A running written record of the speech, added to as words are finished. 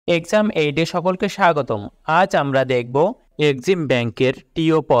Exam 8 সকলকে স্বাগতম। আজ আমরা দেখব এক্সিম ব্যাংকের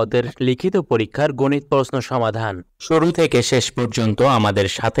টিও পদের লিখিত পরীক্ষার গণিত প্রশ্ন সমাধান। শুরু থেকে শেষ পর্যন্ত আমাদের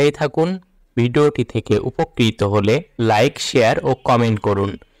সাথেই থাকুন। ভিডিওটি থেকে উপকৃত হলে লাইক, শেয়ার ও কমেন্ট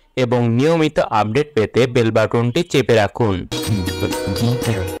করুন এবং নিয়মিত আপডেট পেতে বেল বাটনটি চেপে রাখুন।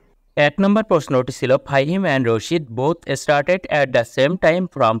 1 নম্বর প্রশ্নটি ছিল Fahim and Rashid both started at the same time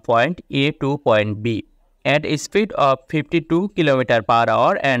from point A to point B at a speed of 52 km per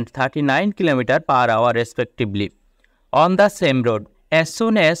hour and 39 km per hour respectively on the same road. As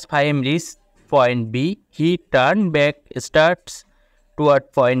soon as Fahim reached point B, he turned back, starts toward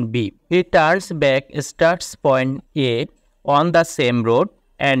point B. He turns back, starts point A on the same road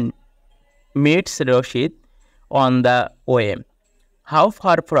and meets Rashid on the way. How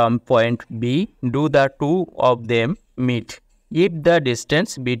far from point B do the two of them meet if the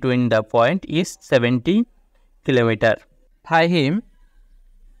distance between the point is 70 km? Fahim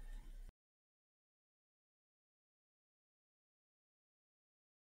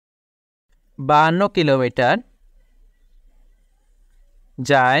 52 kilometre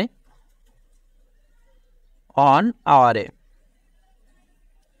যায় on আওয়ারে,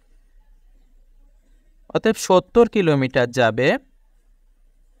 অতএব 70 kilometre যাবে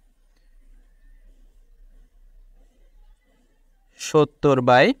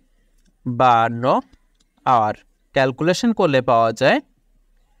 70/52 hour. Calculation করলে পাওয়া যায়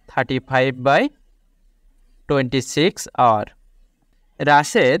 35/26 hour.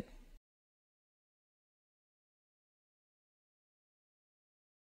 Rashed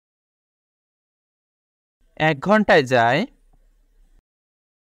 1 ঘন্টায় যায়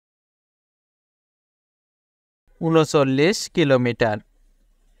 39 kilometre.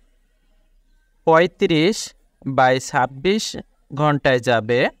 35/26 ঘন্টায়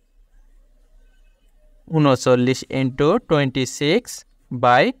যাবে 39 ×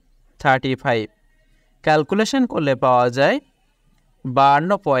 26/35। ক্যালকুলেশন করলে পাওয়া যায়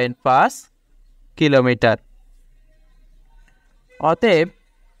 52.5 কিলোমিটার। অতএব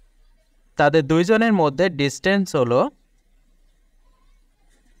তাদের দুইজনের মধ্যে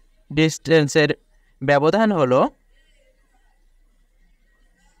ডিস্টেন্সের ব্যবধান হলো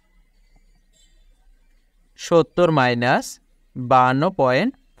 70 -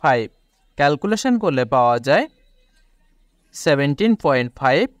 52.5। ক্যালকুলেশন করলে পাওয়া যায়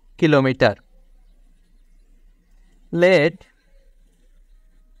 17.5 kilometre. Let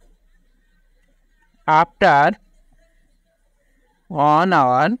after 1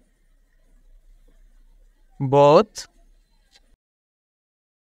 hour both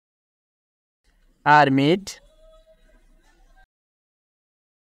are meet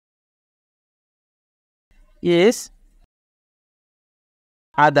is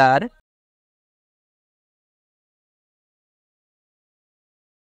other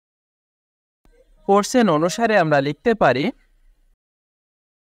question অনুসারে আমরা লিখতে পারি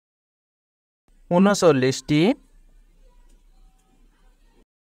 39টি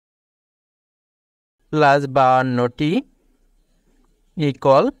প্লাস 52টি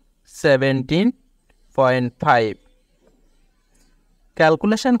ইকুয়াল 17.5।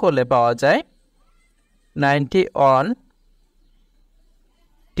 ক্যালকুলেশন করলে পাওয়া যায় 91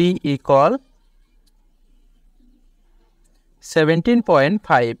 টি ইকুয়াল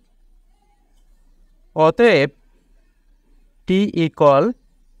 17.5। অতএব T equal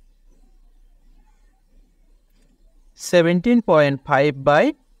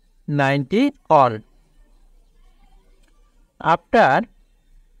 17.5/91। After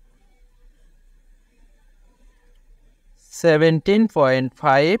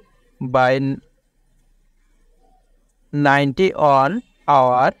 17.5/91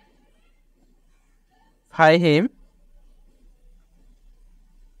 hour, Fahim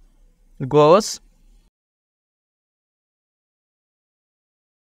goes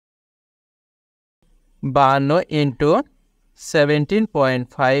 52 into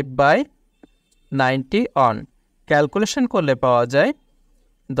 17.5/91। Calculation করলে পাওয়া যায়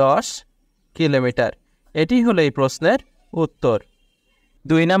 10 কিলোমিটার। এটি হলো এই প্রশ্নের উত্তর।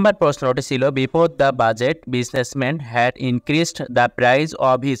 2 নম্বর প্রশ্নটি ছিল before the budget businessman had increased the price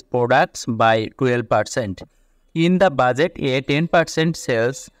of his products by 12%। In the budget A 10%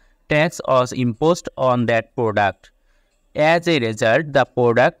 sales tax was imposed on that product. As a result, the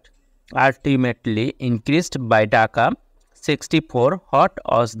product ultimately increased by Taka 64. What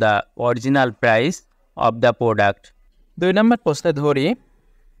was the original price of the product? 2 নম্বর প্রশ্নে ধরি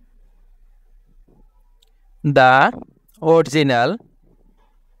the original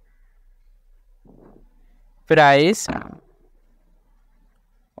price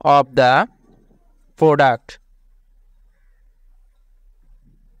of the product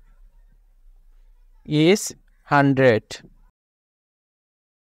is 100.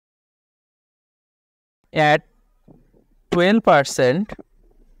 At 12%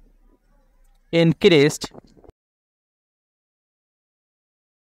 increased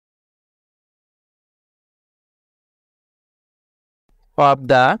of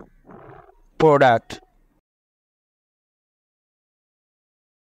the product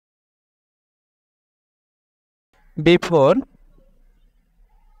before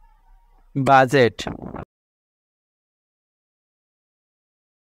budget,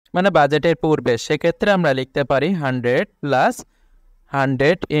 মানে বাজেটের পূর্বে, সেক্ষেত্রে আমরা লিখতে পারি 100 plus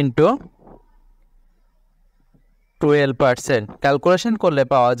 100 into 12%। Calculation করলে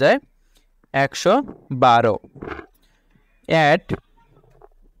পাওয়া যায় 112। At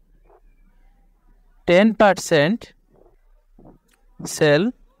 10% sell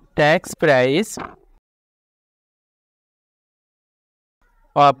tax price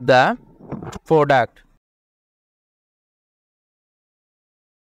of the product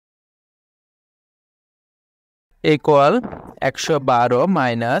equal 112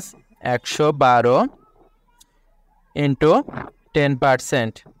 minus 112 into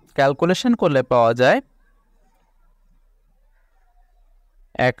 10%। Calculation করলে পাওয়া যায়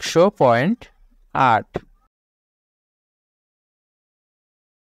 100.8।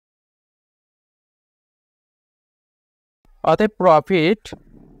 অতএব প্রফিট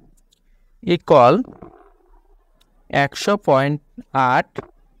ইকুয়াল 100.8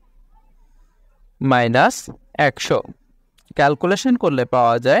 মাইনাস 100। ক্যালকুলেশন করলে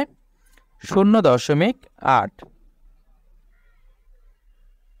পাওয়া যায় 0.8।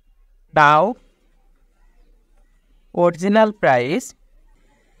 নাও original price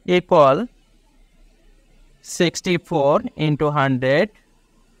equal 64 into 100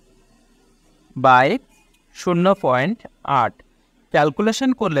 by 0.8। Calculation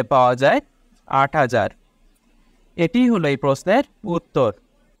করলে পাওয়া যায় 8000। এটি হলো এই প্রশ্নের উত্তর।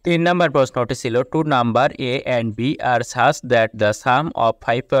 3 নম্বর প্রশ্নটি ছিল, two number A and B are such that the some of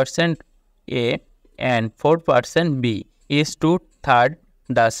 5% A and 4% B is 2/3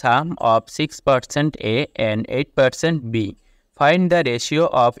 the some of 6% A and 8% B. Find the ratio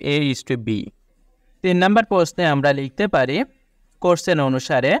of A is two B. 3 নম্বর প্রশ্নে আমরা লিখতে পারি কোশ্চেন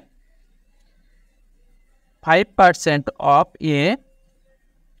অনুসারে 5% of A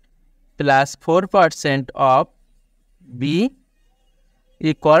plus 4% of B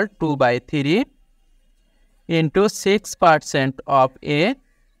equal 2/3 into 6% of A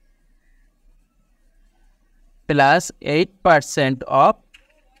plus 8% of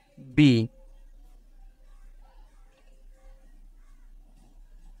B।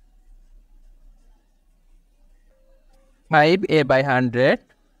 5A by 100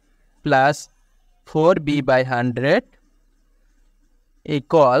 plus 4B by 100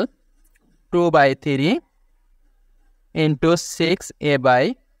 equal 2/3 into 6A by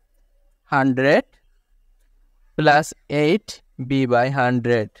 100 plus 8B by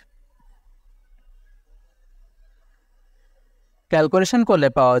 100। Calculation করলে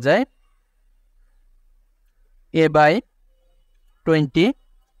পাওয়া যায় A by 20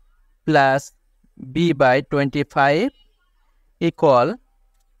 plus B by 25 equal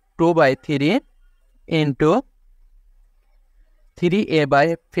 2/3 into 3A by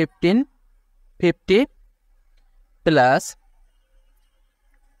 15 50 plus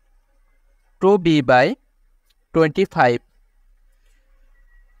 2B by 25।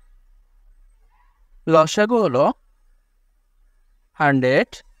 লসাগু হলো 100,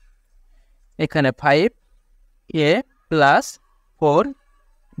 এখানে 5A plus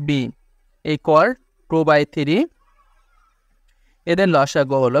 4B equal 2/3, এদের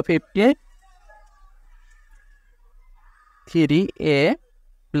লসাগু হলো 50। 3A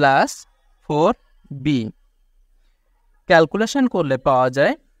plus 4B। Calculation করলে পাওয়া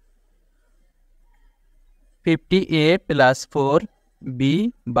যায় 50A plus 4B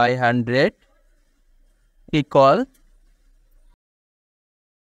by 100 equal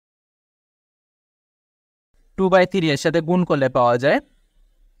 2/3 এর সাথে গুণ করলে পাওয়া যায়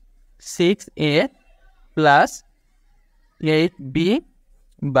 6A plus 8B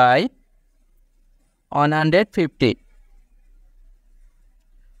by 150।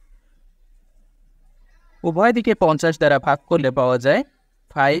 উভয় দিকে 50 দ্বারা ভাগ করলে পাওয়া যায়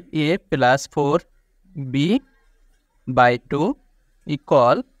 5A plus 4B by 2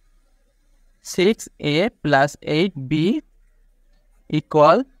 equal 6A plus 8B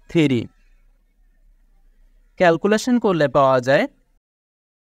equal 3। Calculation করলে পাওয়া যায়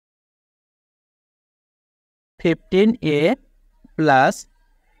 15A plus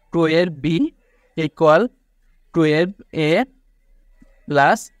 12B equal 12A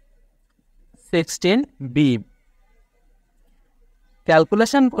plus 16b।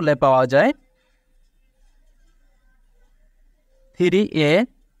 Calculation করলে পাওয়া যায় 3a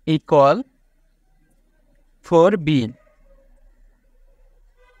equal 4b,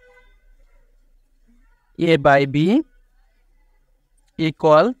 a by b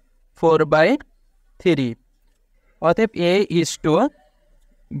equal 4/3। অতএব a is to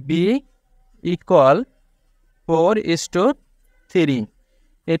b equal 4:3।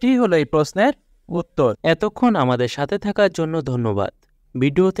 এটি হলো এই প্রশ্নের উত্তর। এতক্ষণ আমাদের সাথে থাকার জন্য ধন্যবাদ।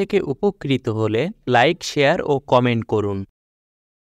 ভিডিও থেকে উপকৃত হলে লাইক, শেয়ার ও কমেন্ট করুন।